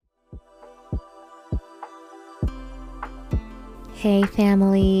Hey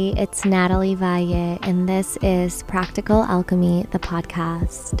family, it's Natalie Valle, and this is Practical Alchemy, the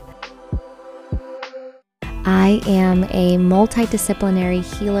podcast. I am a multidisciplinary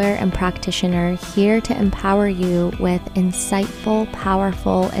healer and practitioner here to empower you with insightful,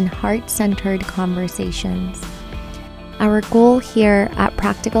 powerful, and heart-centered conversations. Our goal here at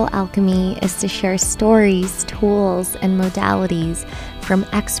Practical Alchemy is to share stories, tools, and modalities from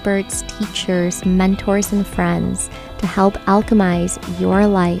experts, teachers, mentors, and friends to help alchemize your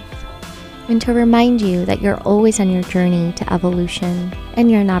life and to remind you that you're always on your journey to evolution and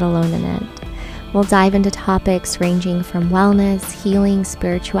you're not alone in it. We'll dive into topics ranging from wellness, healing,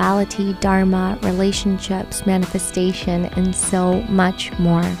 spirituality, dharma, relationships, manifestation, and so much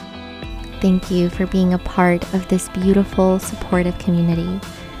more. Thank you for being a part of this beautiful, supportive community.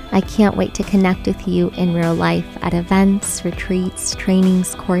 I can't wait to connect with you in real life at events, retreats,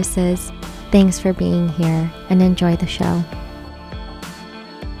 trainings, courses. Thanks for being here and enjoy the show.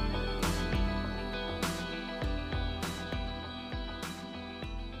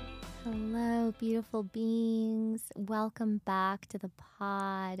 Hello, beautiful beings. Welcome back to the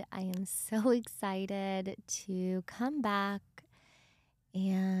pod. I am so excited to come back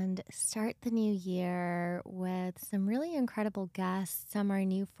and start the new year with some really incredible guests. Some are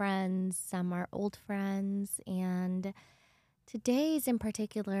new friends, some are old friends, and today's in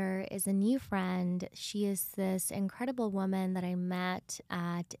particular is a new friend. She is this incredible woman that I met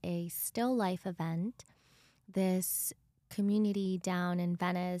at a still life event, this community down in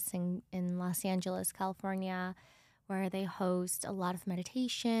Venice in Los Angeles, California, where they host a lot of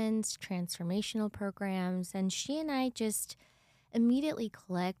meditations, transformational programs, and she and I just immediately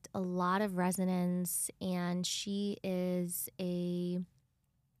clicked, a lot of resonance, and she is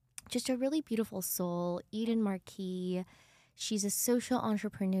just a really beautiful soul, Eden Marquis. She's a social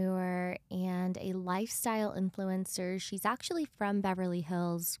entrepreneur and a lifestyle influencer. She's actually from Beverly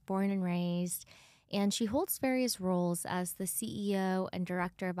Hills, born and raised, and she holds various roles as the CEO and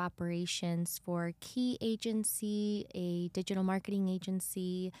director of operations for Key Agency, a digital marketing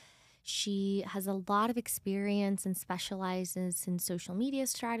agency. She has a lot of experience and specializes in social media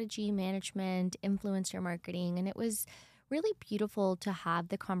strategy, management, influencer marketing, and it was really beautiful to have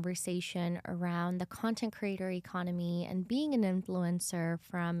the conversation around the content creator economy and being an influencer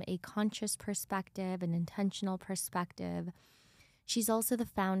from a conscious perspective, an intentional perspective. She's also the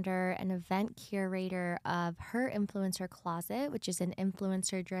founder and event curator of Her Influencer Closet, which is an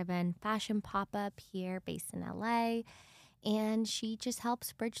influencer-driven fashion pop-up here based in LA. And she just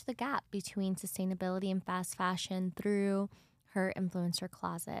helps bridge the gap between sustainability and fast fashion through Her Influencer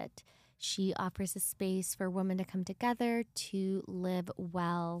Closet. She offers a space for women to come together to live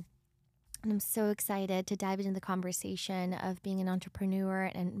well. And I'm so excited to dive into the conversation of being an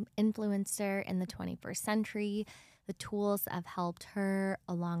entrepreneur and an influencer in the 21st century, the tools that have helped her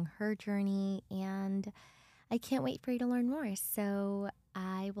along her journey, and I can't wait for you to learn more. So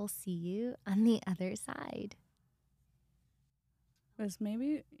I will see you on the other side.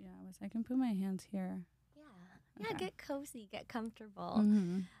 I can put my hands here. Yeah, Okay. get cozy, get comfortable.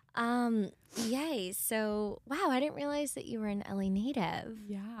 Mm-hmm. Yay. So, wow, I didn't realize that you were an LA native.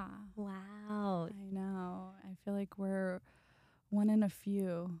 Yeah. Wow. I know. I feel like we're one in a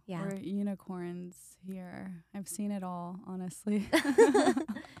few. Yeah. We're unicorns here. I've seen it all, honestly.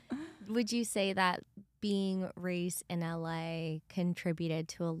 Would you say that being raised in LA contributed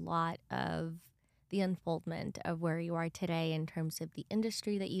to a lot of the unfoldment of where you are today in terms of the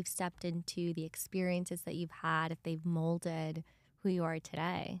industry that you've stepped into, the experiences that you've had, if they've molded who you are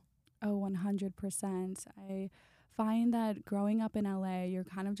today? Oh, 100%. I find that growing up in LA, you're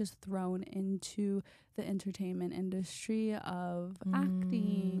kind of just thrown into the entertainment industry of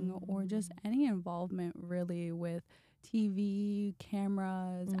acting or just any involvement really with TV,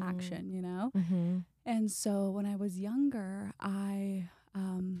 cameras, action, you know? Mm-hmm. And so when I was younger, I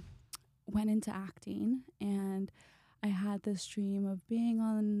went into acting, and I had this dream of being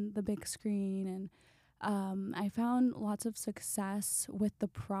on the big screen, and I found lots of success with the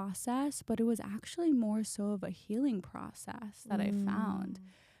process, but it was actually more so of a healing process that I found,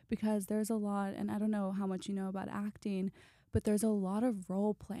 because there's a lot, and I don't know how much you know about acting, but there's a lot of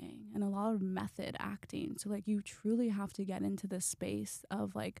role playing and a lot of method acting. So like you truly have to get into this space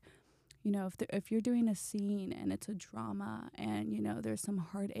of like, you know, if you're doing a scene and it's a drama and, you know, there's some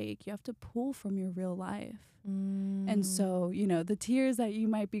heartache, you have to pull from your real life. And so, you know, the tears that you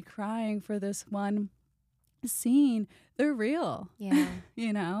might be crying for this one scene, they're real. Yeah.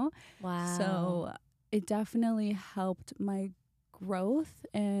 You know? Wow. So it definitely helped my growth,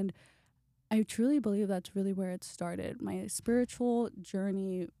 and I truly believe that's really where it started. My spiritual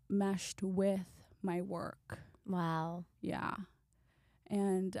journey meshed with my work. Wow. Yeah.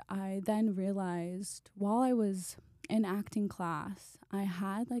 And I then realized while I was in acting class, I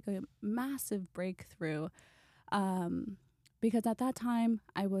had like a massive breakthrough. Because at that time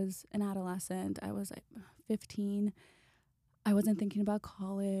I was an adolescent. I was like 15. I wasn't thinking about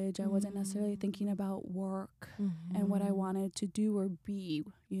college. I wasn't necessarily thinking about work and what I wanted to do or be,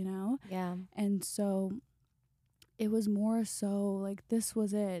 you know? Yeah. And so it was more so like this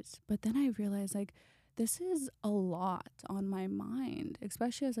was it. But then I realized like this is a lot on my mind,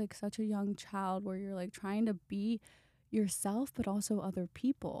 especially as like such a young child where you're like trying to be yourself but also other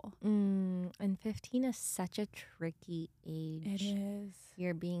people. And 15 is such a tricky age. It is.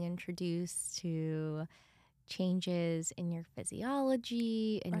 You're being introduced to changes in your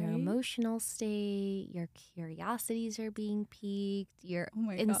physiology, in your Right? emotional state, your curiosities are being piqued, you're Oh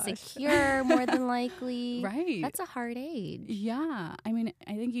my insecure more than likely. Right. That's a hard age. Yeah. I mean,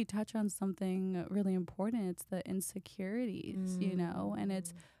 I think you touch on something really important. It's the insecurities, you know, and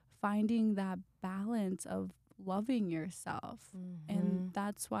it's finding that balance of loving yourself. And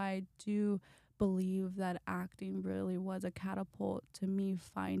that's why I do believe that acting really was a catapult to me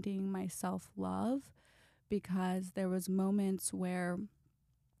finding my self-love, because there was moments where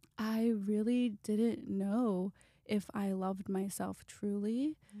I really didn't know if I loved myself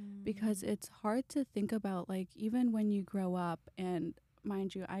truly, because it's hard to think about, like, even when you grow up, and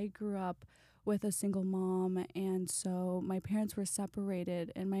mind you, I grew up with a single mom, and so my parents were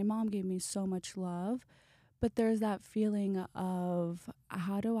separated, and my mom gave me so much love. But there's that feeling of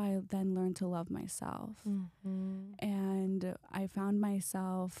how do I then learn to love myself? And I found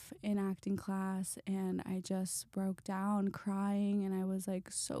myself in acting class and I just broke down crying, and I was like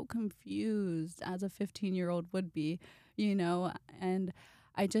so confused, as a 15-year-old would be, you know, and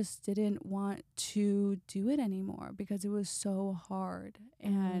I just didn't want to do it anymore because it was so hard.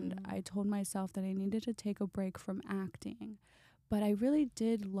 And I told myself that I needed to take a break from acting. But I really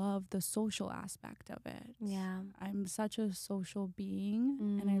did love the social aspect of it. Yeah. I'm such a social being,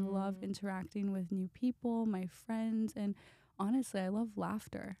 and I love interacting with new people, my friends, and honestly, I love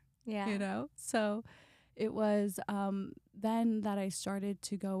laughter, Yeah. you know? So it was then that I started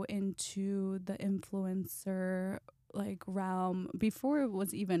to go into the influencer like realm before it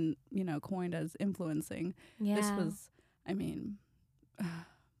was even, you know, coined as influencing. Yeah. This was, I mean,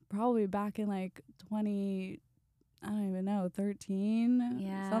 probably back in like I don't even know,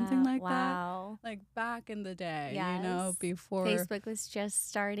 13, something like wow. that. Like back in the day, Yes. you know, before Facebook was just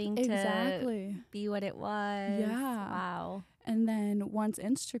starting exactly to be what it was. Yeah. Wow. And then once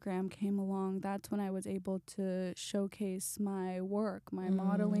Instagram came along, that's when I was able to showcase my work, my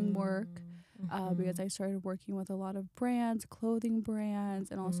modeling work, because I started working with a lot of brands, clothing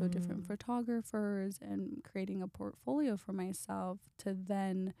brands, and also different photographers, and creating a portfolio for myself to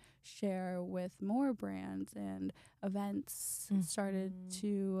then share with more brands, and events started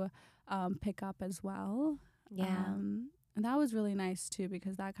to pick up as well. Yeah. And that was really nice too,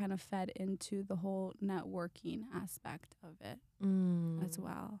 because that kind of fed into the whole networking aspect of it as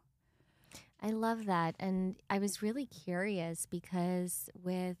well. I love that. And I was really curious because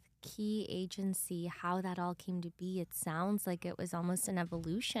with Key Agency, how that all came to be, it sounds like it was almost an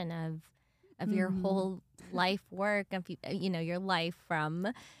evolution of your whole life work, of, you know, your life from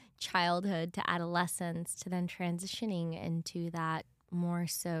childhood to adolescence to then transitioning into that more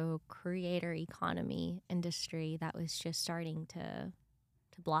so creator economy industry that was just starting to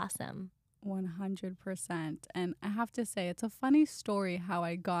blossom. 100%. And I have to say, it's a funny story how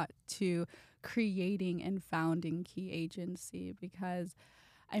I got to creating and founding Key Agency, because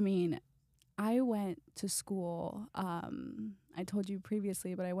I mean, I went to school. I told you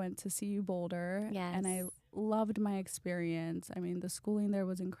previously, but I went to CU Boulder. Yes. And I loved my experience. I mean, the schooling there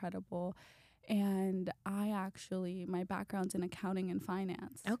was incredible. And my background's in accounting and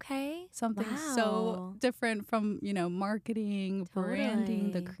finance. Okay. Something Wow. so different from, you know, marketing,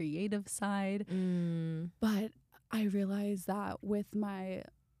 branding, the Totally. creative side. But I realized that with my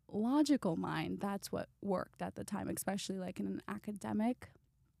logical mind, that's what worked at the time, especially like in an academic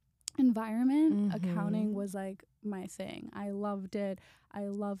environment. Accounting was like my thing. I loved it. I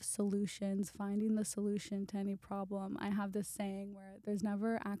love solutions, finding the solution to any problem. I have this saying where there's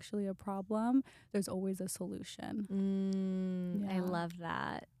never actually a problem, there's always a solution. I love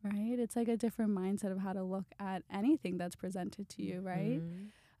that. Right? It's like a different mindset of how to look at anything that's presented to you, right?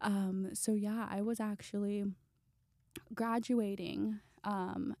 So yeah, I was actually graduating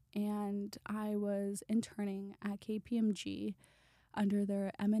and I was interning at KPMG under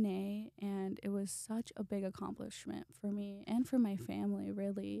their M&A, and it was such a big accomplishment for me and for my family,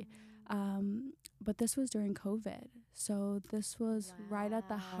 really. But this was during COVID. So this was right at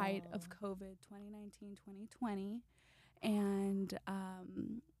the height of COVID, 2019, 2020. And,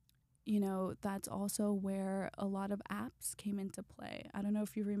 you know, that's also where a lot of apps came into play. I don't know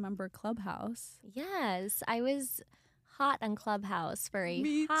if you remember Clubhouse. Yes, I was hot on Clubhouse for a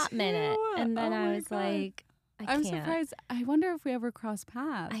Me hot minute. too. And then Oh I my was God. like, I I'm can't. surprised. I wonder if we ever crossed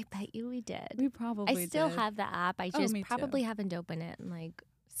paths. I bet you we did. We I probably still did. have the app. I Oh, just me too. probably haven't opened it in like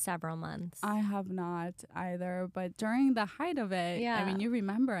several months. I have not either, but during the height of it, I Yeah. mean, you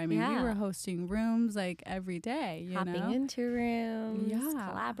remember, I mean, we Yeah. were hosting rooms like every day, you Hopping know? into rooms, Yeah.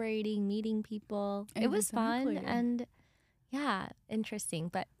 collaborating, meeting people. It was fun Exactly. and yeah, interesting.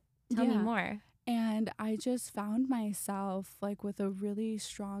 But tell me Yeah. more. And I just found myself like with a really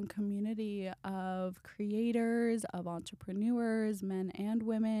strong community of creators, of entrepreneurs, men and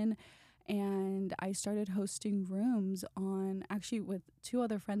women. And I started hosting rooms on actually with two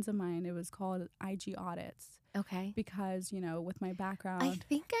other friends of mine. It was called IG Audits Okay. because, you know, with my I background.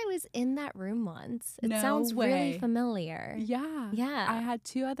 think I was in that room once. It No sounds really way. familiar. Yeah. Yeah. I had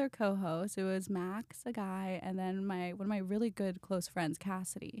two other co-hosts. It was Max, a guy, and then one of my really good close friends,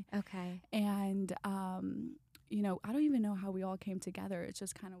 Cassidy. Okay. And you know, I don't even know how we all came together. It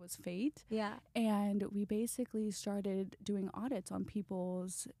just kind of was fate. Yeah. And we basically started doing audits on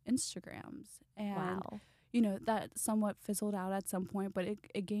people's Instagrams. And Wow. you know, that somewhat fizzled out at some point, but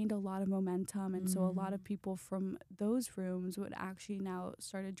it gained a lot of momentum. And so a lot of people from those rooms would actually now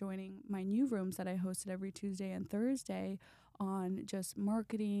started joining my new rooms that I hosted every Tuesday and Thursday on just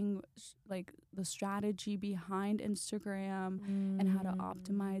marketing, like the strategy behind Instagram and how to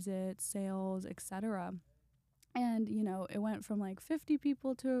optimize it, sales, etc. And, you know, it went from like 50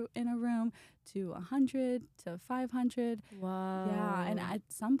 people to in a room to 100 to 500. Whoa. Yeah, and at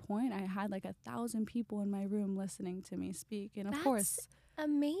some point I had like 1,000 people in my room listening to me speak. And of That's course,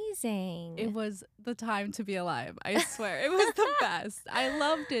 amazing. it was the time to be alive. I swear. It was the best. I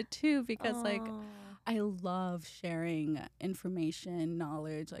loved it too because like Aw. I love sharing information,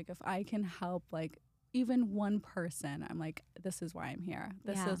 knowledge. Like if I can help like even one person, I'm like, this is why I'm here.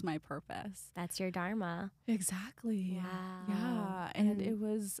 This Yeah. is my purpose. That's your dharma. Exactly. Wow. Yeah. And it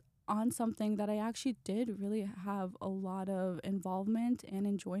was on something that I actually did really have a lot of involvement and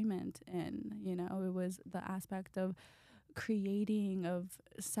enjoyment in. You know, it was the aspect of creating, of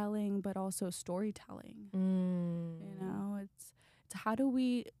selling, but also storytelling. You know, it's how do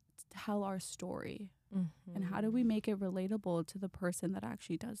we tell our story and how do we make it relatable to the person that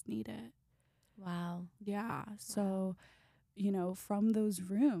actually does need it? Wow. Yeah. So, you know, from those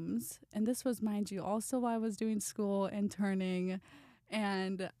rooms, and this was, mind you, also while I was doing school, interning,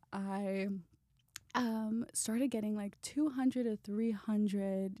 and I started getting like 200 to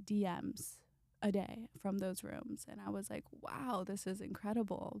 300 DMs a day from those rooms. And I was like, wow, this is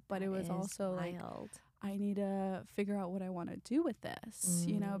incredible. But That it was is also like, wild. I need to figure out what I want to do with this,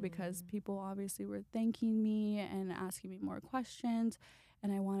 you know, because people obviously were thanking me and asking me more questions,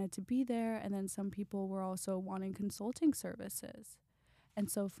 and I wanted to be there. And then some people were also wanting consulting services. And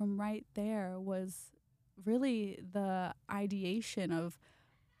so from right there was really the ideation of,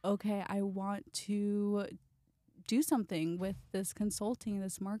 okay, I want to do something with this consulting,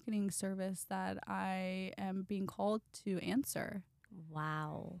 this marketing service that I am being called to answer.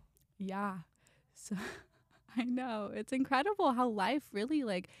 Wow. Yeah. So I know. It's incredible how life really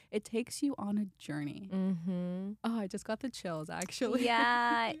like it takes you on a journey. Mm-hmm. Oh, I just got the chills actually.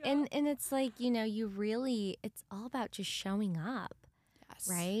 Yeah. And it's like, you know, it's all about just showing up. Yes.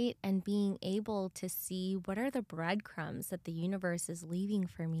 Right? And being able to see what are the breadcrumbs that the universe is leaving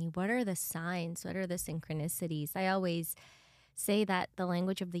for me? What are the signs? What are the synchronicities? I always say that the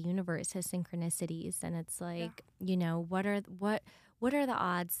language of the universe has synchronicities. And it's like, you know, what are the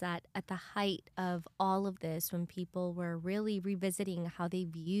odds that at the height of all of this, when people were really revisiting how they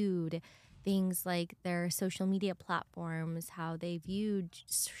viewed things like their social media platforms, how they viewed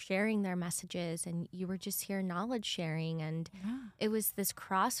sharing their messages, and you were just here knowledge sharing, and it was this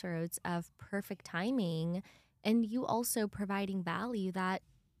crossroads of perfect timing, and you also providing value that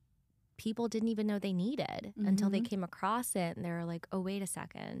people didn't even know they needed until they came across it, and they were like, oh, wait a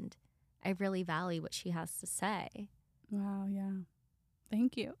second, I really value what she has to say. Wow, yeah.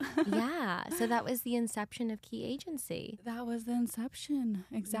 Thank you. Yeah. So that was the inception of Key Agency. That was the inception,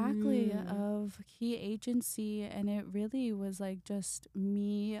 exactly, of Key Agency. And it really was like just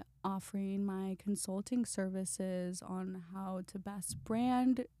me offering my consulting services on how to best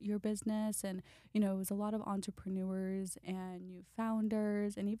brand your business. And, you know, it was a lot of entrepreneurs and new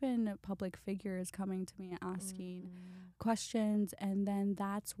founders and even public figures coming to me asking questions. And then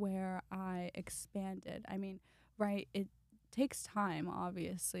that's where I expanded. I mean, right, it takes time,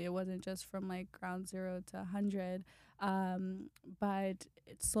 obviously. It wasn't just from like ground zero to 100, but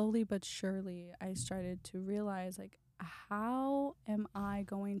slowly but surely I started to realize like how am I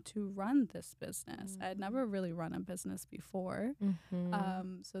going to run this business? I had never really run a business before.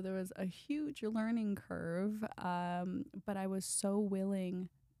 So there was a huge learning curve, but I was so willing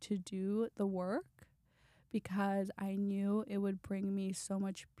to do the work because I knew it would bring me so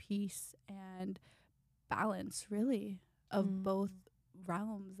much peace and balance, really, of both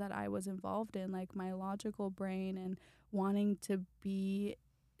realms that I was involved in, like my logical brain and wanting to be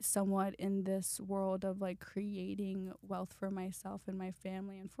somewhat in this world of like creating wealth for myself and my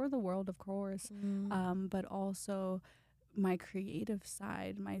family and for the world, of course, but also my creative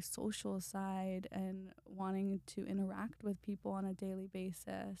side, my social side, and wanting to interact with people on a daily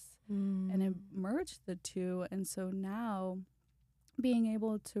basis. And it merged the two. And so now being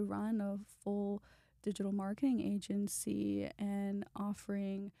able to run a full digital marketing agency and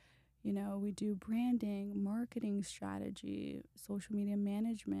offering, we do branding, marketing strategy, social media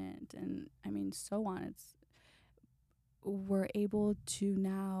management, and I mean, so on. We're able to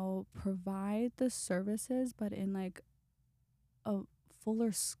now provide the services, but in like a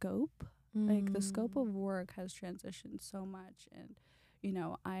fuller scope. Like the scope of work has transitioned so much, and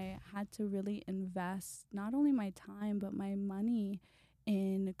I had to really invest not only my time but my money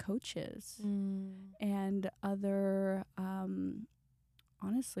in coaches and other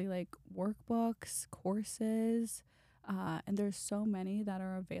honestly, like workbooks, courses, and there's so many that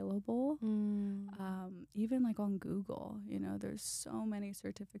are available. Even like on Google, there's so many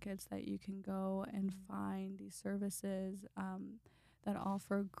certificates that you can go and find these services that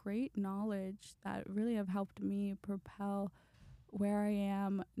offer great knowledge that really have helped me propel where I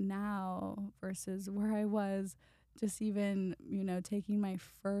am now versus where I was just even, taking my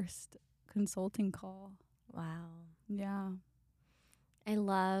first consulting call. Wow. Yeah. I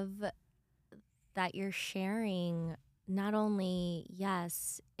love that you're sharing not only,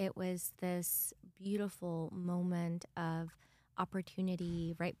 yes, it was this beautiful moment of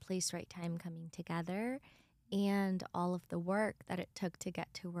opportunity, right place, right time coming together, and all of the work that it took to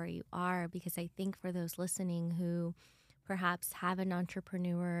get to where you are. Because I think for those listening who perhaps have an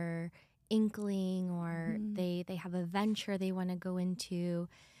entrepreneur inkling or they have a venture they want to go into,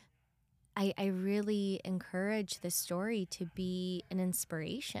 I really encourage this story to be an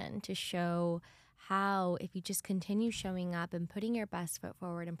inspiration to show how if you just continue showing up and putting your best foot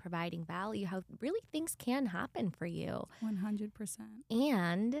forward and providing value, how really things can happen for you. 100%.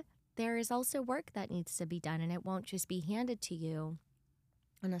 And there is also work that needs to be done, and it won't just be handed to you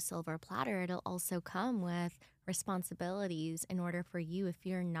on a silver platter. It'll also come with responsibilities in order for you, if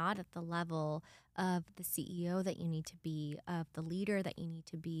you're not at the level of the CEO that you need to be, of the leader that you need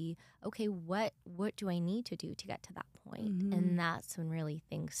to be, okay, what do I need to do to get to that point? And that's when really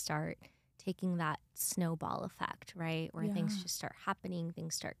things start taking that snowball effect, right? Where things just start happening,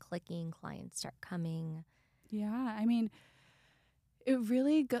 things start clicking, clients start coming. Yeah, I mean, it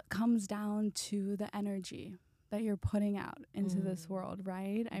really comes down to the energy that you're putting out into this world,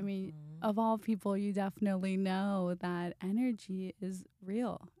 right? I mean, of all people, you definitely know that energy is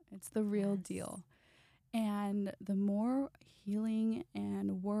real. It's the real deal. And the more healing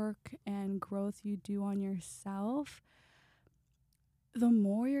and work and growth you do on yourself, the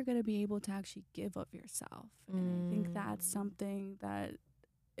more you're going to be able to actually give of yourself. And I think that's something that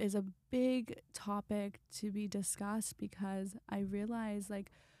is a big topic to be discussed, because I realize,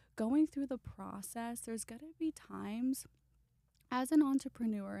 like, going through the process, there's going to be times as an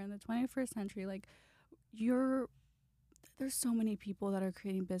entrepreneur in the 21st century, like, there's so many people that are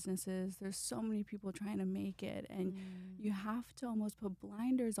creating businesses. There's so many people trying to make it. And you have to almost put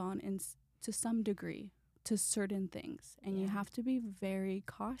blinders on to some degree to certain things. And you have to be very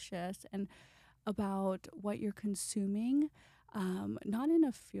cautious and about what you're consuming, not in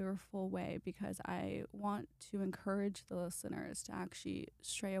a fearful way, because I want to encourage the listeners to actually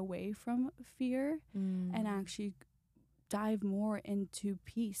stray away from fear and actually dive more into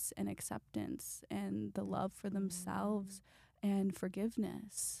peace and acceptance and the love for themselves and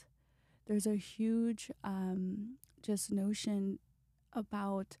forgiveness. There's a huge just notion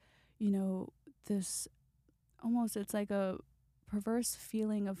about, this almost, it's like a perverse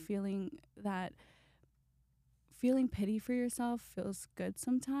feeling of feeling pity for yourself feels good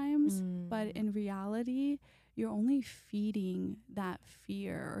sometimes, but in reality, you're only feeding that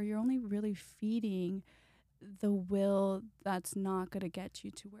fear, or you're only really feeding the will that's not going to get you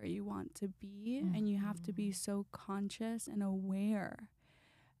to where you want to be. And you have to be so conscious and aware.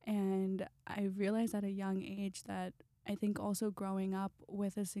 And I realized at a young age that I think also growing up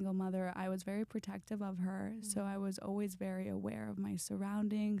with a single mother, I was very protective of her. So I was always very aware of my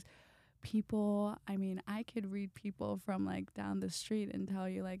surroundings, people, I mean, I could read people from like down the street and tell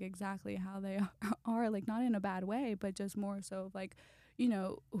you like exactly how they are, like not in a bad way, but just more so of like,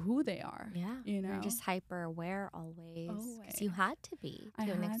 who they are, Yeah. You're just hyper aware always because you Always. had to be I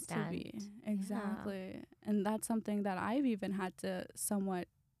to an had to extent. be. Yeah. Exactly. And that's something that I've even had to somewhat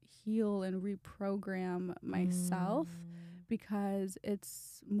heal and reprogram myself because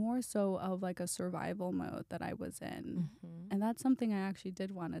it's more so of like a survival mode that I was in. Mm-hmm. And that's something I actually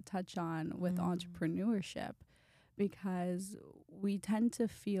did want to touch on with entrepreneurship because we tend to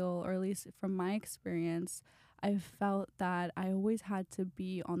feel, or at least from my experience, I felt that I always had to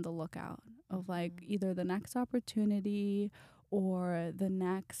be on the lookout of like either the next opportunity or the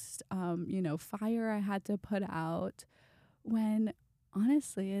next, fire I had to put out, when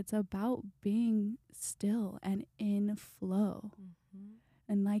honestly it's about being still and in flow. Mm-hmm.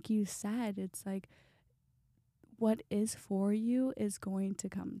 And like you said, it's like what is for you is going to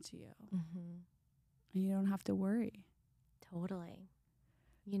come to you. Mm-hmm. And you don't have to worry. Totally.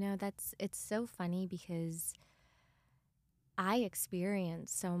 It's so funny because I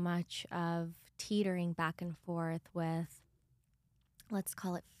experience so much of teetering back and forth with, let's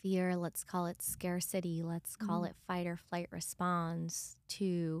call it fear, let's call it scarcity, let's call it fight or flight response,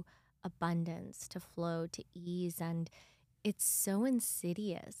 to abundance, to flow, to ease. And it's so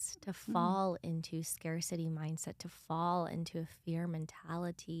insidious to fall into scarcity mindset, to fall into a fear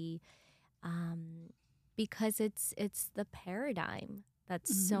mentality, because it's the paradigm that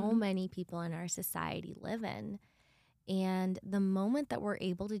so many people in our society live in. And the moment that we're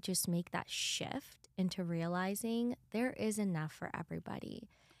able to just make that shift into realizing there is enough for everybody,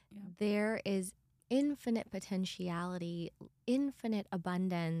 there is infinite potentiality, infinite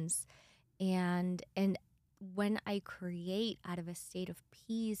abundance, and when I create out of a state of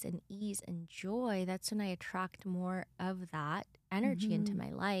peace and ease and joy, that's when I attract more of that energy into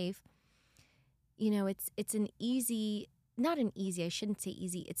my life. It's an easy, not an easy, I shouldn't say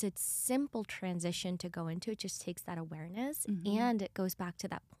easy, it's a simple transition to go into. It just takes that awareness. And it goes back to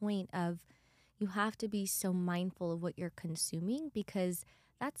that point of you have to be so mindful of what you're consuming, because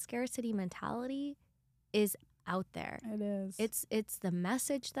that scarcity mentality is out there. It is. It's the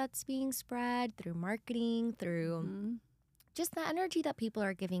message that's being spread through marketing, through just the energy that people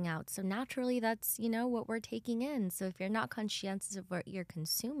are giving out. So naturally, that's, what we're taking in. So if you're not conscientious of what you're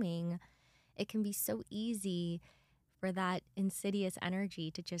consuming, it can be so easy for that insidious energy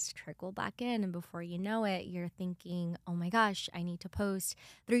to just trickle back in. And before you know it, you're thinking, oh my gosh, I need to post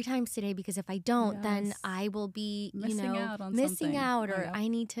 3 times today, because if I don't, then I will be, missing out on missing something. out, or I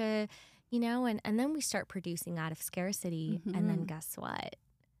need to, and then we start producing out of scarcity. And then guess what?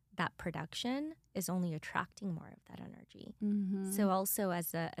 That production is only attracting more of that energy. So also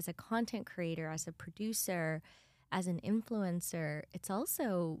as a content creator, as a producer, as an influencer, it's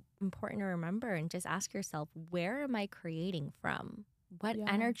also important to remember and just ask yourself, where am I creating from? What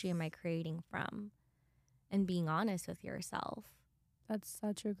energy am I creating from? And being honest with yourself. That's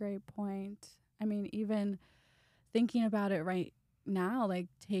such a great point. I mean, even thinking about it right now, like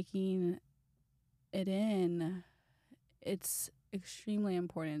taking it in, it's extremely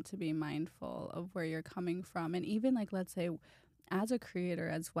important to be mindful of where you're coming from. And even like, let's say as a creator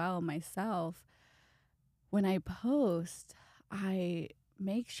as well, myself, when I post, I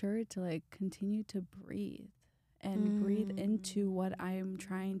make sure to like continue to breathe and breathe into what I'm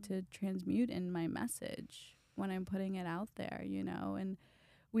trying to transmute in my message when I'm putting it out there, and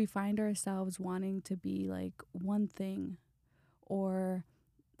we find ourselves wanting to be like one thing or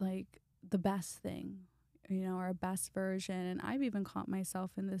like the best thing, our best version. And I've even caught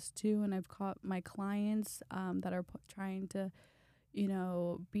myself in this too. And I've caught my clients that are trying to,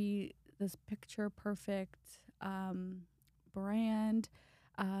 be this picture perfect brand.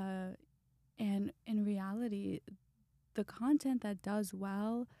 And in reality, the content that does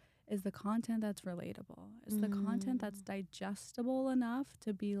well is the content that's relatable. It's the content that's digestible enough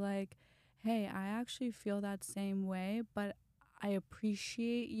to be like, hey, I actually feel that same way, but I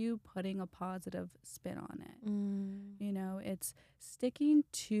appreciate you putting a positive spin on it. It's sticking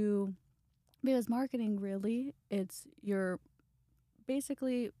to, because marketing really, you're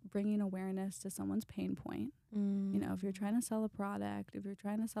basically bringing awareness to someone's pain point. If you're trying to sell a product, if you're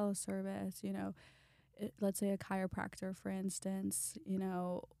trying to sell a service, let's say a chiropractor, for instance,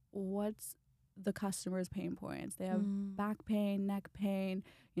 what's the customer's pain points? They have back pain, neck pain,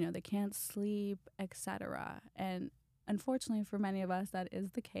 they can't sleep, etc. And unfortunately for many of us, that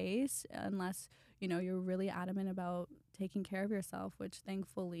is the case, unless, you're really adamant about taking care of yourself, which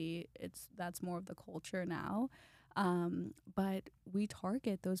thankfully that's more of the culture now. But we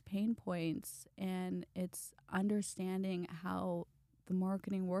target those pain points, and it's understanding how the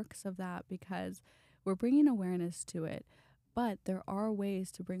marketing works of that, because we're bringing awareness to it. But there are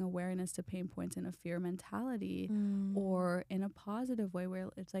ways to bring awareness to pain points in a fear mentality or in a positive way where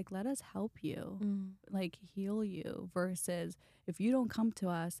it's like, let us help you, like heal you, versus if you don't come to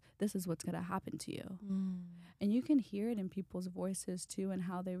us, this is what's going to happen to you. And you can hear it in people's voices too, and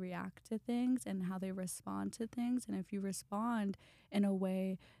how they react to things and how they respond to things. And if you respond in a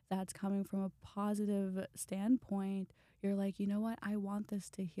way that's coming from a positive standpoint, you're like, you know what? I want this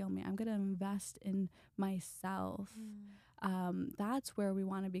to heal me. I'm going to invest in myself. That's where we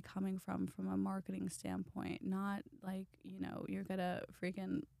want to be coming from a marketing standpoint, not like, you know, you're going to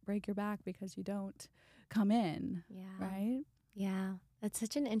freaking break your back because you don't come in. Yeah. Right? Yeah. That's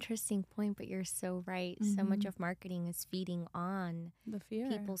such an interesting point, but you're so right. So much of marketing is feeding on the fear,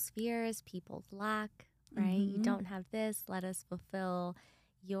 people's fears, people's lack, right? You don't have this. Let us fulfill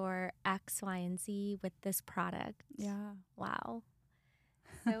your X, Y, and Z with this product. Yeah. Wow.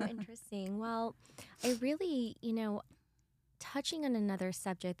 So interesting. Well, I really, you know, touching on another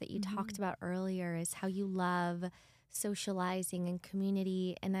subject that you talked about earlier is how you love socializing and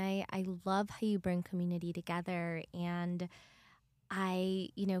community. And I love how you bring community together. And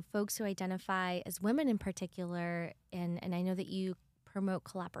you know, folks who identify as women in particular, and I know that you promote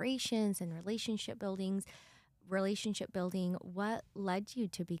collaborations and relationship building. What led you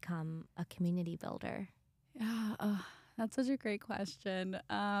to become a community builder? Yeah, that's such a great question.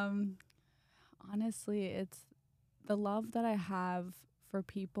 Honestly, it's the love that I have for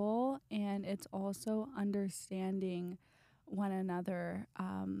people, and it's also understanding one another.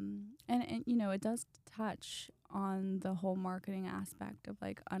 And you know, it does touch on the whole marketing aspect of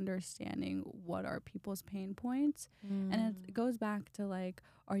like understanding what are people's pain points. And it goes back to like,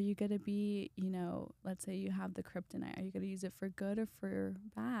 are you going to be, you know, let's say you have the kryptonite, are you going to use it for good or for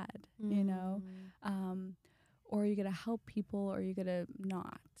bad, you know? Or are you going to help people, or are you going to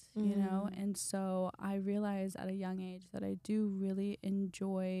not, you know? And so I realized at a young age that I do really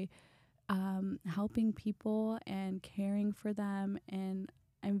enjoy helping people and caring for them. And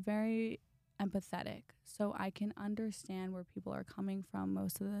I'm very empathetic, so I can understand where people are coming from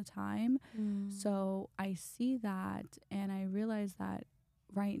most of the time. So I see that, and I realize that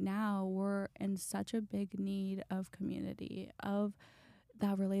right now we're in such a big need of community, of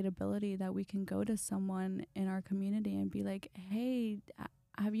that relatability, that we can go to someone in our community and be like, hey,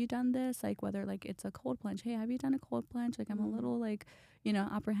 have you done this? Like, whether like it's a cold plunge, hey, have you done a cold plunge? Like, I'm a little like, you know,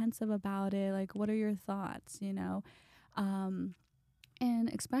 apprehensive about it. Like, what are your thoughts, you know?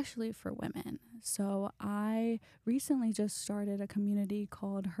 And especially for women. So I recently just started a community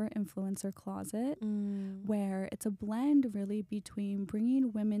called Her Influencer Closet, where it's a blend really between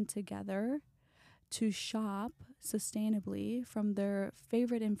bringing women together to shop sustainably from their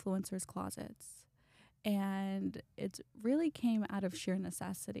favorite influencers' closets. And it really came out of sheer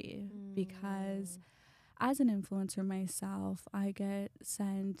necessity, because as an influencer myself, I get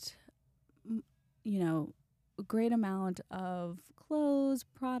sent, you know, a great amount of clothes,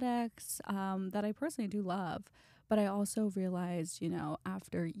 products that I personally do love. But I also realized, you know,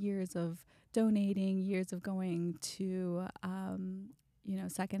 after years of donating, years of going to, you know,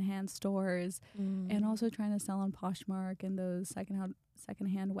 secondhand stores, and also trying to sell on Poshmark and those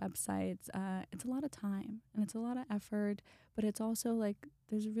secondhand websites, it's a lot of time and it's a lot of effort. But it's also like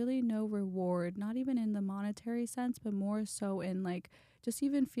there's really no reward, not even in the monetary sense, but more so in like just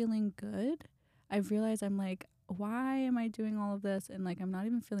even feeling good. I've realized I'm like, why am I doing all of this? And like, I'm not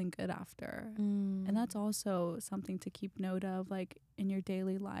even feeling good after. And that's also something to keep note of, like in your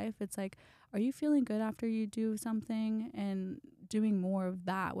daily life. It's like, are you feeling good after you do something, and doing more of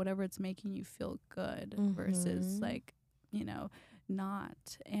that, whatever it's making you feel good, versus like, you know,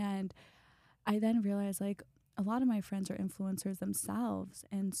 not. And I then realized like a lot of my friends are influencers themselves.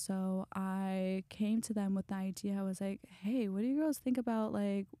 And so I came to them with the idea. I was like, hey, what do you girls think about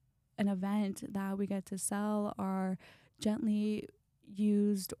like an event that we get to sell our gently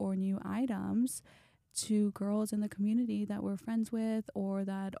used or new items to girls in the community that we're friends with, or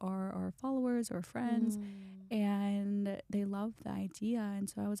that are our followers or friends. And they loved the idea. And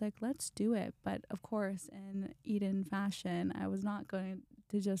so I was like, let's do it. But of course, in Eden fashion, I was not going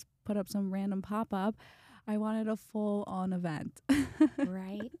to just put up some random pop-up. I wanted a full-on event.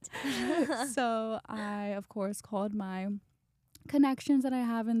 Right. So I, of course, called my connections that I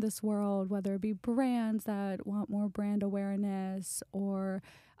have in this world, whether it be brands that want more brand awareness, or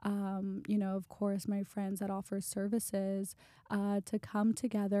you know, of course, my friends that offer services, to come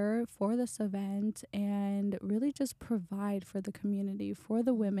together for this event and really just provide for the community, for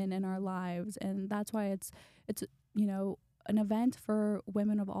the women in our lives. And that's why it's you know, an event for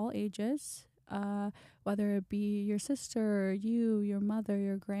women of all ages. whether it be your sister, you, your mother,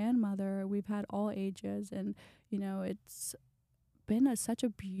 your grandmother. We've had all ages, and it's been such a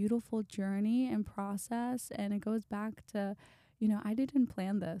beautiful journey and process. And it goes back to, I didn't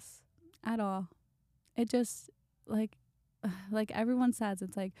plan this at all. It just like like everyone says,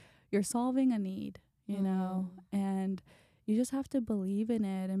 it's like you're solving a need, and you just have to believe in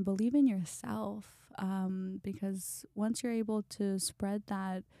it and believe in yourself, because once you're able to spread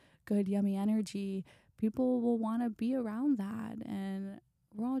that good, yummy energy, people will want to be around that. And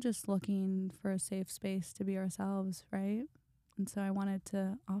we're all just looking for a safe space to be ourselves, right? And so I wanted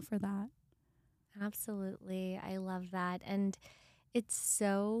to offer that. Absolutely. I love that. And it's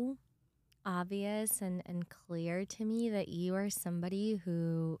so obvious and clear to me that you are somebody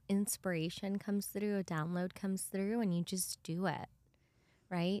who inspiration comes through, a download comes through, and you just do it,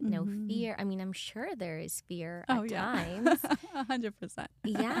 right? No fear. I mean, I'm sure there is fear at times. 100%.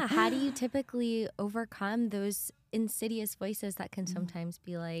 Yeah. How do you typically overcome those insidious voices that can sometimes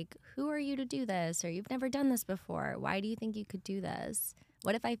be like, who are you to do this? Or you've never done this before. Why do you think you could do this?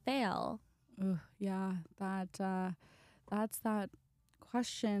 What if I fail? Yeah, that's that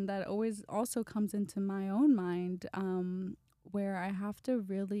question that always also comes into my own mind, where I have to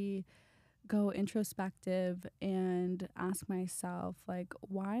really go introspective and ask myself, like,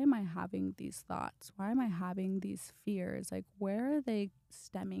 why am I having these thoughts? Why am I having these fears? Like, where are they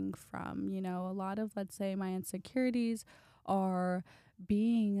stemming from? A lot of, let's say, my insecurities are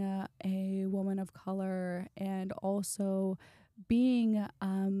being a woman of color, and also being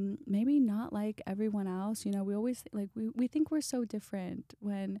maybe not like everyone else. We always we think we're so different,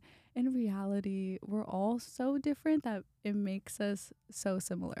 when in reality we're all so different that it makes us so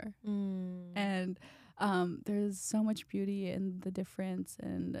similar. And there's so much beauty in the difference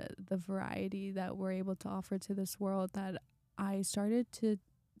and the variety that we're able to offer to this world, that I started to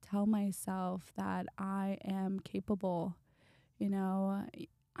tell myself that I am capable.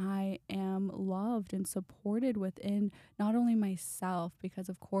 I am loved and supported within not only myself, because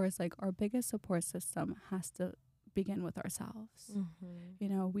of course, like, our biggest support system has to begin with ourselves.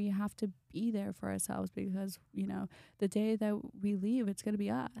 We have to be there for ourselves, because, the day that we leave, it's going to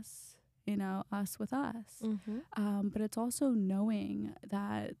be us, us with us. But it's also knowing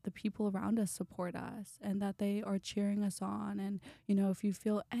that the people around us support us and that they are cheering us on. And, if you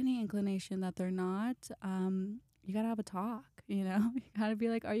feel any inclination that they're not, you got to have a talk. You got to be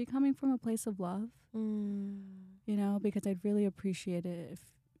like, are you coming from a place of love? Because I'd really appreciate it if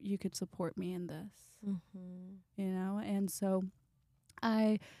you could support me in this. And so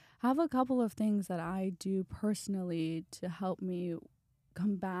I have a couple of things that I do personally to help me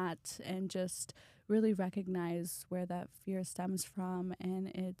combat and just really recognize where that fear stems from. And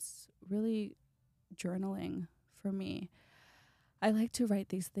it's really journaling for me. I like to write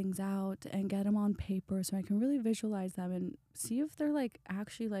these things out and get them on paper so I can really visualize them and see if they're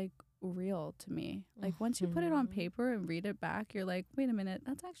actually real to me. Like, once you put it on paper and read it back, you're like, wait a minute,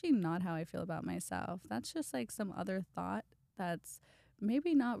 that's actually not how I feel about myself. That's just some other thought that's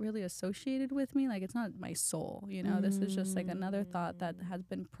maybe not really associated with me. Like, it's not my soul, this is just another thought that has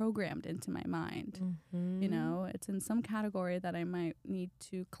been programmed into my mind. It's in some category that I might need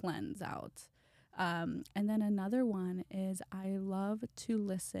to cleanse out. And then another one is I love to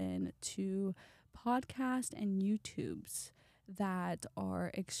listen to podcasts and YouTubes that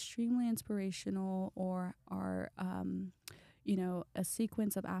are extremely inspirational, or are, a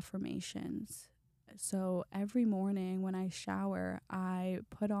sequence of affirmations. So every morning when I shower, I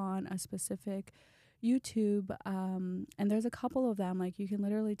put on a specific YouTube, and there's a couple of them. Like, you can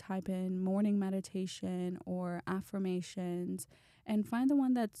literally type in morning meditation or affirmations and find the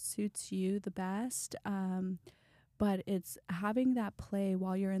one that suits you the best. But it's having that play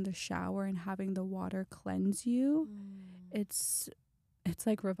while you're in the shower and having the water cleanse you. It's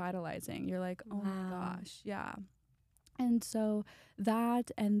like revitalizing. You're like, oh my gosh, yeah. And so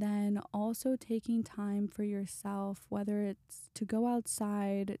that, and then also taking time for yourself, whether it's to go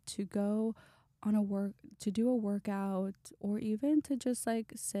outside, to go on to do a workout, or even to just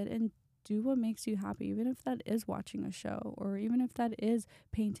sit and do what makes you happy, even if that is watching a show, or even if that is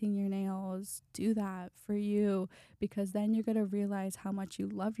painting your nails. Do that for you, because then you're going to realize how much you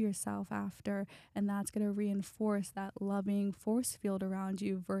love yourself after, and that's going to reinforce that loving force field around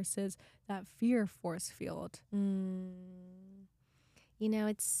you versus that fear force field.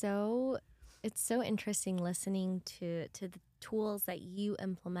 It's so interesting listening to the tools that you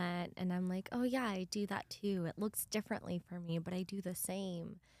implement, and I'm like, oh yeah, I do that too. It looks differently for me, but I do the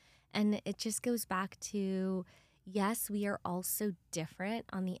same. And it just goes back to, yes, we are all so different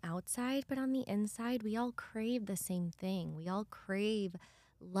on the outside, but on the inside, we all crave the same thing. We all crave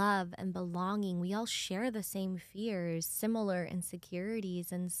love and belonging. We all share the same fears, similar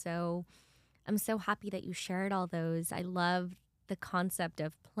insecurities. And so I'm so happy that you shared all those. I love the concept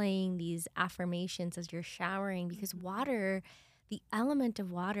of playing these affirmations as you're showering because water, the element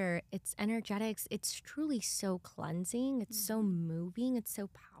of water, its energetics, it's truly so cleansing. It's so moving. It's so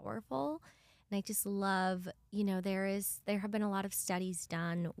powerful. And I just love, there have been a lot of studies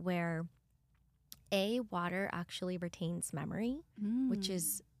done where water actually retains memory, which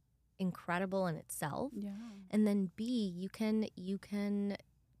is incredible in itself. Yeah. And then B, you can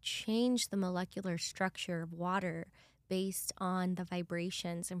change the molecular structure of water based on the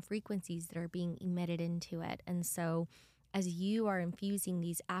vibrations and frequencies that are being emitted into it. And so as you are infusing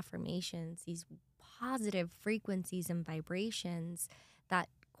these affirmations, these positive frequencies and vibrations that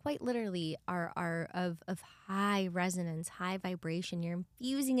quite literally are of high resonance, high vibration, you're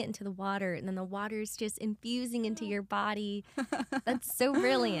infusing it into the water, and then the water's just infusing into your body. That's so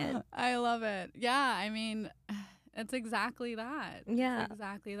brilliant. I love it. Yeah, I mean, it's exactly that. Yeah. It's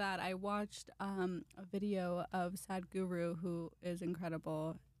exactly that. I watched a video of Sadhguru, who is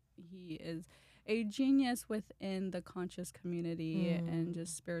incredible. He is a genius within the conscious community and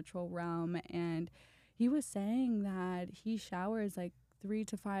just spiritual realm. And he was saying that he showers like 3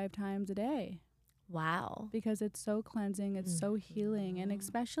 to 5 times a day. Wow. Because it's so cleansing, it's so healing, and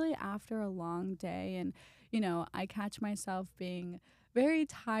especially after a long day. And, I catch myself being very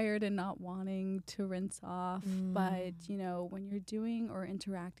tired and not wanting to rinse off. But, when you're doing or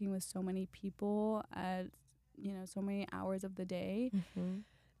interacting with so many people at, so many hours of the day,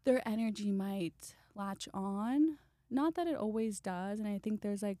 their energy might latch on. Not that it always does. And I think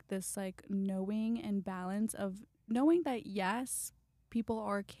there's like this like knowing and balance of knowing that, yes, people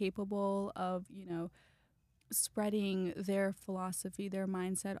are capable of, spreading their philosophy, their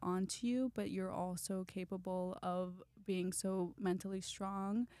mindset onto you, but you're also capable of being so mentally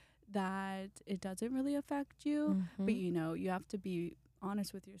strong that it doesn't really affect you. But, you have to be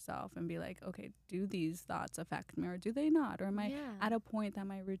honest with yourself and be like, okay, do these thoughts affect me or do they not? Or am I at a point that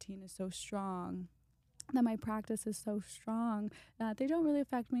my routine is so strong, that my practice is so strong that they don't really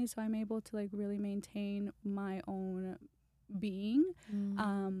affect me, so I'm able to like really maintain my own being.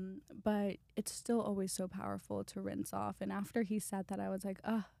 But it's still always so powerful to rinse off. And after he said that, I was like,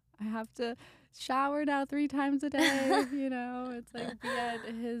 I have to shower now 3 times a day. It's like be at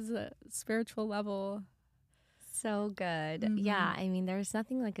his spiritual level. So good. Yeah, I mean, there's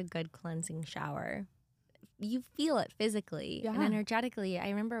nothing like a good cleansing shower. You feel it physically and energetically. I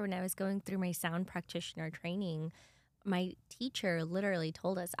remember when I was going through my sound practitioner training, my teacher literally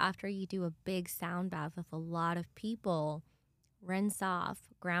told us after you do a big sound bath with a lot of people, rinse off,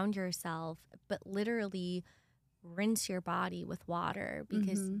 ground yourself, but literally rinse your body with water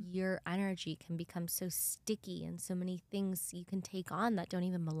because your energy can become so sticky and so many things you can take on that don't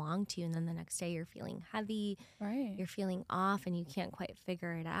even belong to you. And then the next day you're feeling heavy, you're feeling off and you can't quite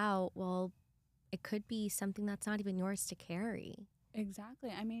figure it out. Well, it could be something that's not even yours to carry.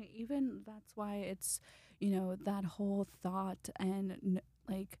 Exactly. I mean, even that's why it's, that whole thought and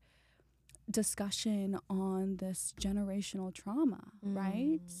like discussion on this generational trauma,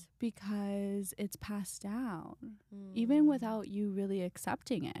 right? Because it's passed down, even without you really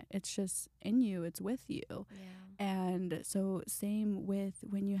accepting it. It's just in you, it's with you. And so same with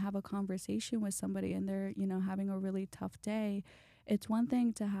when you have a conversation with somebody and they're, having a really tough day. It's one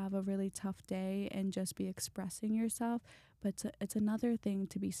thing to have a really tough day and just be expressing yourself, but it's another thing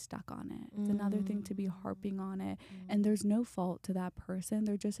to be stuck on it. It's another thing to be harping on it. And there's no fault to that person.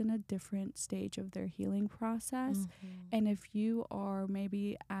 They're just in a different stage of their healing process. And if you are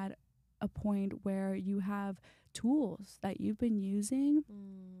maybe at a point where you have tools that you've been using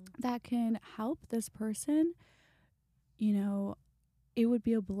that can help this person, it would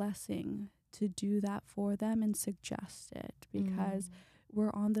be a blessing to do that for them and suggest it, because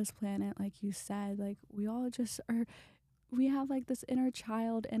we're on this planet, like you said, like we all just are, we have like this inner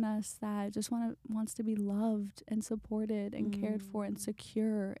child in us that just wants to be loved and supported and cared for and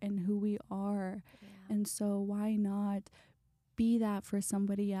secure in who we are. And so why not be that for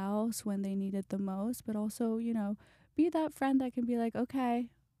somebody else when they need it the most, but also, be that friend that can be like, okay,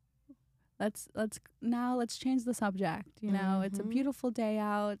 let's change the subject. It's a beautiful day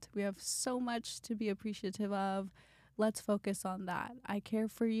out. We have so much to be appreciative of. Let's focus on that. I care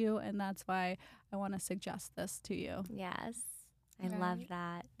for you, and that's why I want to suggest this to you. Yes, I love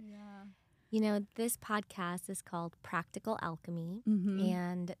that. Yeah. This podcast is called Practical Alchemy,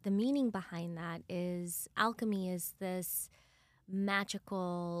 and the meaning behind that is alchemy is this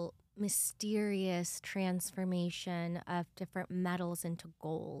magical, mysterious transformation of different metals into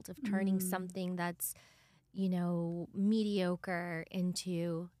gold, of turning something that's mediocre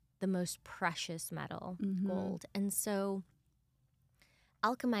into the most precious metal, gold. And so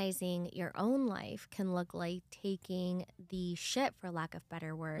alchemizing your own life can look like taking the shit, for lack of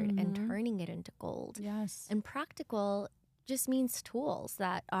better word, and turning it into gold. Yes. And practical just means tools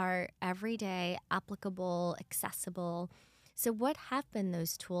that are everyday, applicable, accessible. So what have been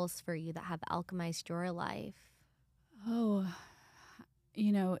those tools for you that have alchemized your life? Oh,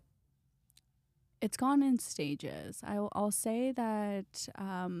 it's gone in stages. I'll say that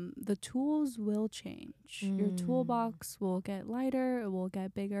the tools will change. Your toolbox will get lighter, it will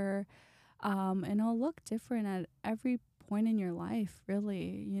get bigger, and it'll look different at every point in your life,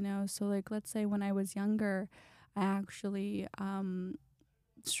 really. So like, let's say when I was younger, I actually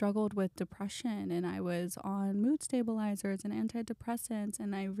struggled with depression, and I was on mood stabilizers and antidepressants,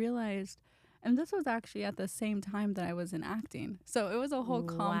 and I realized, and this was actually at the same time that I was in acting. So it was a whole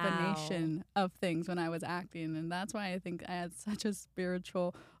combination of things when I was acting, and that's why I think I had such a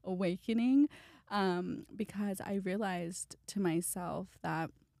spiritual awakening, because I realized to myself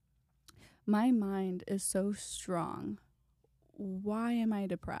that my mind is so strong. Why am I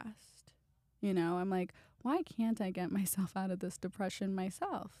depressed? I'm like, why can't I get myself out of this depression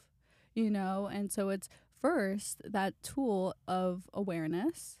myself? And so it's first that tool of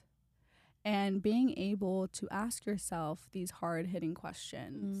awareness and being able to ask yourself these hard-hitting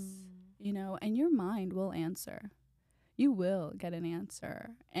questions, and your mind will answer. You will get an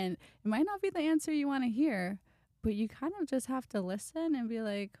answer. And it might not be the answer you want to hear, but you kind of just have to listen and be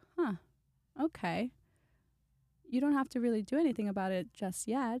like, huh, okay. You don't have to really do anything about it just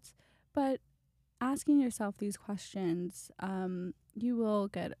yet, but asking yourself these questions, you will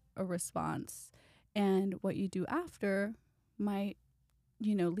get a response. And what you do after might,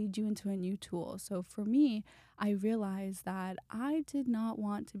 lead you into a new tool. So for me, I realized that I did not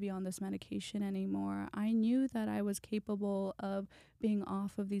want to be on this medication anymore. I knew that I was capable of being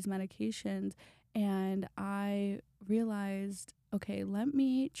off of these medications. And I realized, okay, let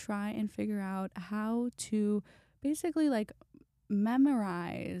me try and figure out how to basically like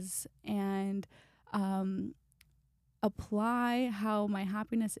memorize and apply how my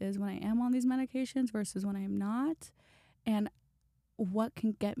happiness is when I am on these medications versus when I am not, and what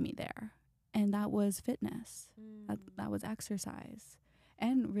can get me there. And that was fitness. That was exercise,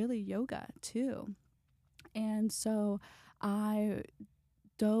 and really yoga too. And so I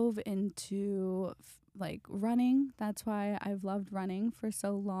dove into like running. That's why I've loved running for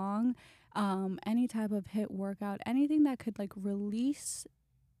so long. Any type of HIIT workout, anything that could like release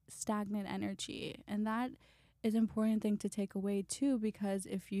stagnant energy. And that is an important thing to take away too, because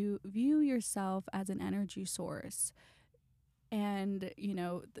if you view yourself as an energy source, and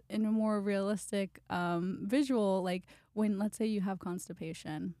in a more realistic visual, like when, let's say, you have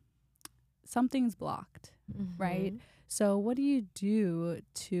constipation, something's blocked, right? So what do you do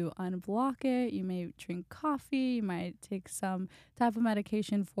to unblock it? You may drink coffee, you might take some type of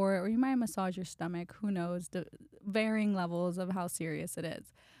medication for it, or you might massage your stomach. Who knows? The varying levels of how serious it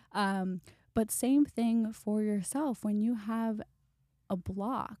is. But same thing for yourself. When you have a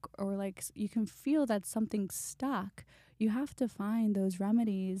block, or like you can feel that something's stuck, you have to find those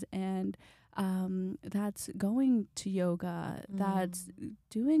remedies. And that's going to yoga, that's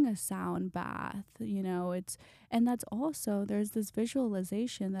doing a sound bath, and that's also, there's this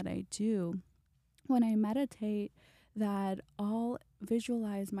visualization that I do when I meditate, that I'll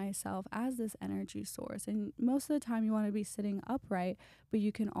visualize myself as this energy source. And most of the time you want to be sitting upright, but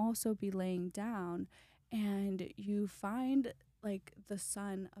you can also be laying down, and you find like the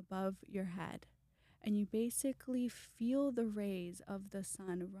sun above your head, and you basically feel the rays of the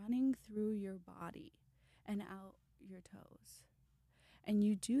sun running through your body and out your toes. And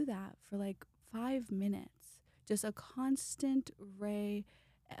you do that for like 5 minutes, just a constant ray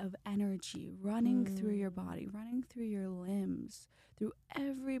of energy running through your body, running through your limbs, through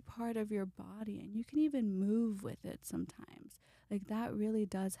every part of your body. And you can even move with it sometimes. Like that really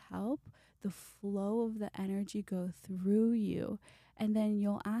does help the flow of the energy go through you. And then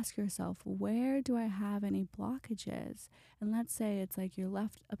you'll ask yourself, where do I have any blockages? And let's say it's like your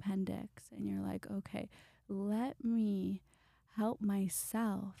left appendix, and you're like, okay, let me help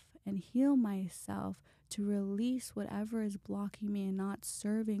myself and heal myself to release whatever is blocking me and not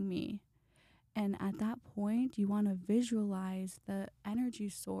serving me. And at that point, you want to visualize the energy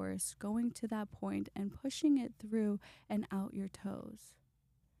source going to that point and pushing it through and out your toes.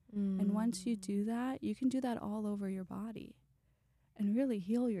 And once you do that, you can do that all over your body and really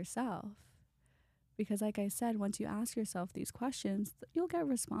heal yourself. Because like I said, once you ask yourself these questions, you'll get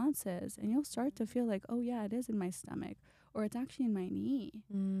responses, and you'll start to feel like, oh yeah, it is in my stomach, or it's actually in my knee,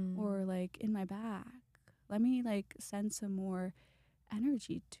 or like in my back. let me like send some more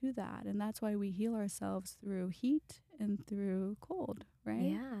energy to that. And that's why we heal ourselves through heat and through cold, right?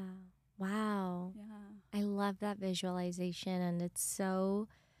 Yeah. Wow. Yeah. I love that visualization. And it's so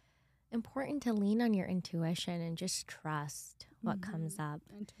important to lean on your intuition and just trust what comes up.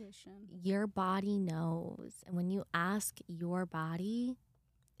 Intuition. Your body knows. And when you ask your body,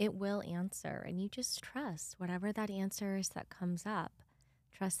 it will answer. And you just trust whatever that answer is that comes up.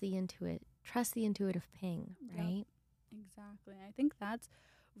 Trust the intuitive ping, right? Yep, exactly. I think that's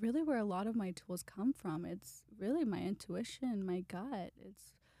really where a lot of my tools come from. It's really my intuition, my gut.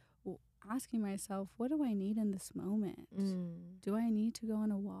 It's asking myself, what do I need in this moment? Do I need to go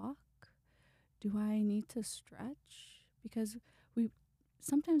on a walk? Do I need to stretch? Because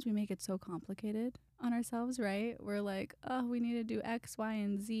sometimes we make it so complicated on ourselves, right? We're like, oh, we need to do X, Y,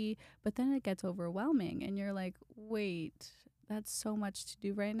 and Z, but then it gets overwhelming and you're like, wait, that's so much to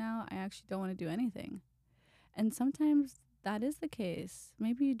do right now. I actually don't want to do anything. And sometimes that is the case.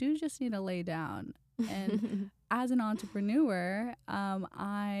 Maybe you do just need to lay down. And as an entrepreneur,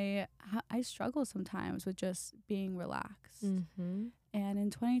 I struggle sometimes with just being relaxed. And in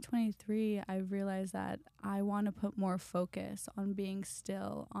 2023, I realized that I want to put more focus on being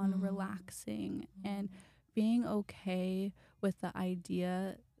still, on relaxing, and being okay with the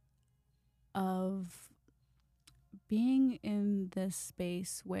idea of being in this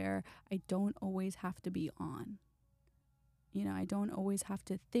space where I don't always have to be on. You know, I don't always have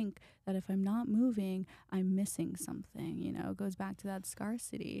to think that if I'm not moving, I'm missing something. You know, it goes back to that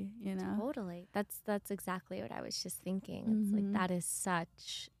scarcity, you know? Totally. That's exactly what I was just thinking. It's like that is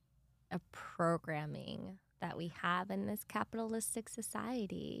such a programming that we have in this capitalistic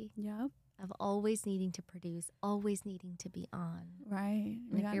society. Yep. Of always needing to produce, always needing to be on. Right.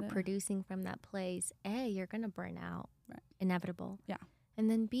 And if you're producing from that place, A, you're going to burn out. Right. Inevitable. Yeah. And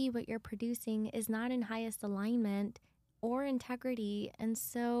then B, what you're producing is not in highest alignment or integrity. And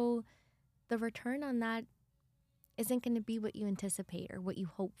so the return on that isn't going to be what you anticipate or what you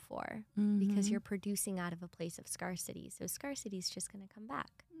hope for because you're producing out of a place of scarcity. So scarcity is just going to come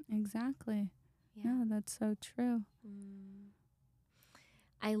back. Exactly. Yeah. No, that's so true.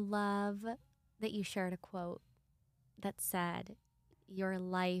 I love that you shared a quote that said, your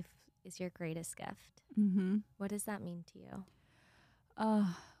life is your greatest gift. What does that mean to you?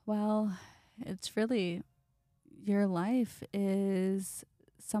 Well, it's really, your life is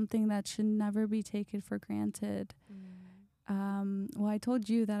something that should never be taken for granted. Well, I told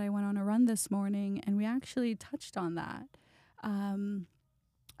you that I went on a run this morning, and we actually touched on that.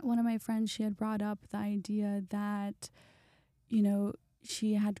 One of my friends, she had brought up the idea that, you know,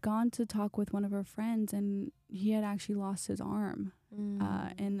 she had gone to talk with one of her friends, and he had actually lost his arm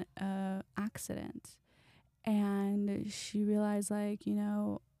in an accident. And she realized, like, you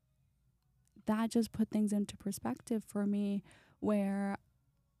know, that just put things into perspective for me, where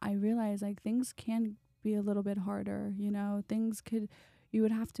I realized, like, things can be a little bit harder, you know, you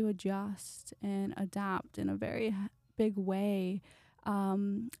would have to adjust and adapt in a very big way.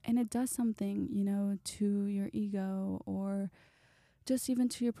 And it does something, you know, to your ego or just even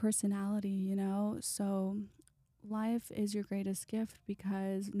to your personality, you know. So life is your greatest gift,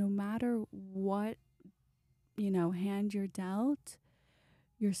 because no matter what, you know, hand you're dealt,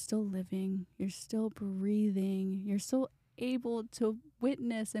 you're still living, you're still breathing, you're still able to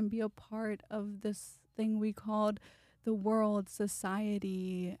witness and be a part of this thing we called the world,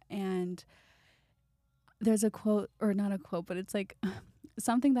 society. And there's a quote, or not a quote, but it's like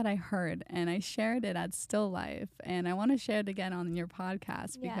something that I heard, and I shared it at Still Life, and I want to share it again on your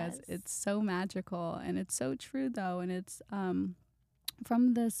podcast because it's so magical, and it's so true though. And it's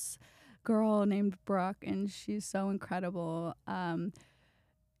from this girl named Brooke, and she's so incredible.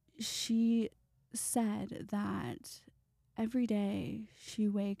 She said that every day she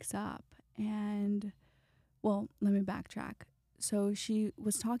wakes up and, well, let me backtrack. So she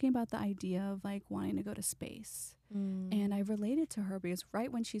was talking about the idea of like wanting to go to space. And I related to her because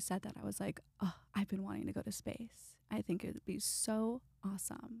right when she said that, I was like, oh, I've been wanting to go to space. I think it would be so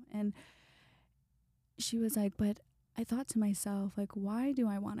awesome. And she was like, but I thought to myself, like, why do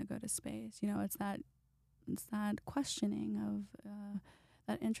I want to go to space? You know, it's that questioning of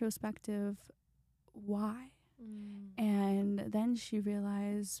that introspective why. And then she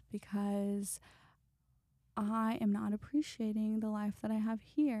realized, because I am not appreciating the life that I have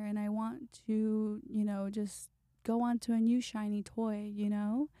here, and I want to, you know, just go on to a new shiny toy, you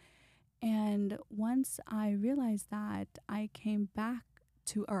know. And once I realized that, I came back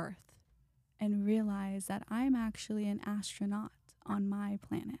to Earth and realized that I'm actually an astronaut on my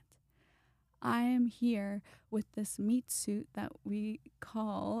planet. I am here with this meat suit that we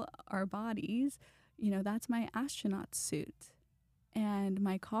call our bodies, that's my astronaut suit. And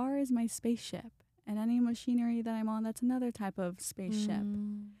my car is my spaceship. And any machinery that I'm on, that's another type of spaceship.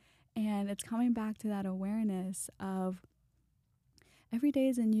 And it's coming back to that awareness of every day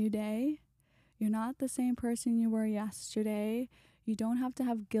is a new day. You're not the same person you were yesterday. You don't have to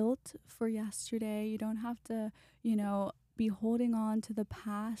have guilt for yesterday. You don't have to, be holding on to the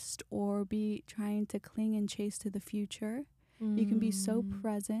past or be trying to cling and chase to the future. You can be so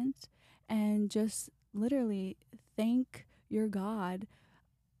present and just literally thank your God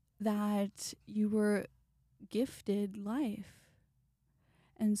that you were gifted life.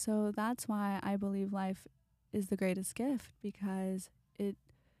 And so that's why I believe life is the greatest gift, because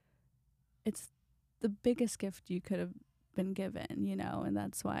it's the biggest gift you could have been given, and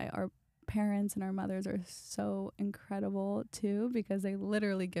that's why our parents and our mothers are so incredible too, because they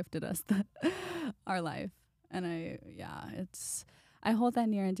literally gifted us our life. And I hold that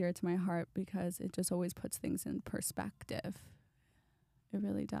near and dear to my heart because it just always puts things in perspective. It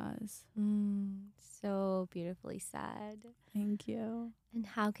really does. So beautifully said. Thank you. And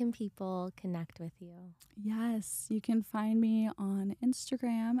how can people connect with you? Yes, you can find me on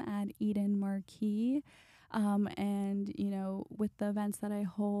Instagram at Eden Marquis. And, with the events that I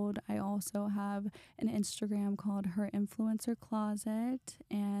hold, I also have an Instagram called Her Influencer Closet.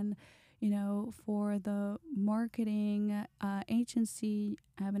 And, for the marketing agency,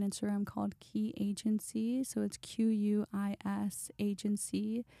 I have an Instagram called Key Agency. So it's QUIS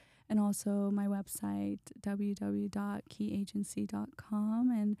Agency. And also my website,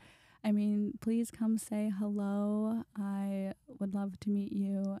 www.keyagency.com. And please come say hello. I would love to meet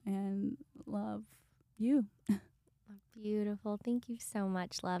you and love you. Beautiful. Thank you so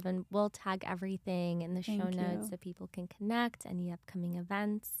much, love. And we'll tag everything in the show notes so people can connect, any upcoming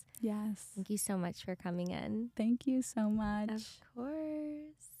events. Yes. Thank you so much for coming in. Thank you so much. Of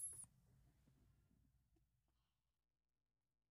course.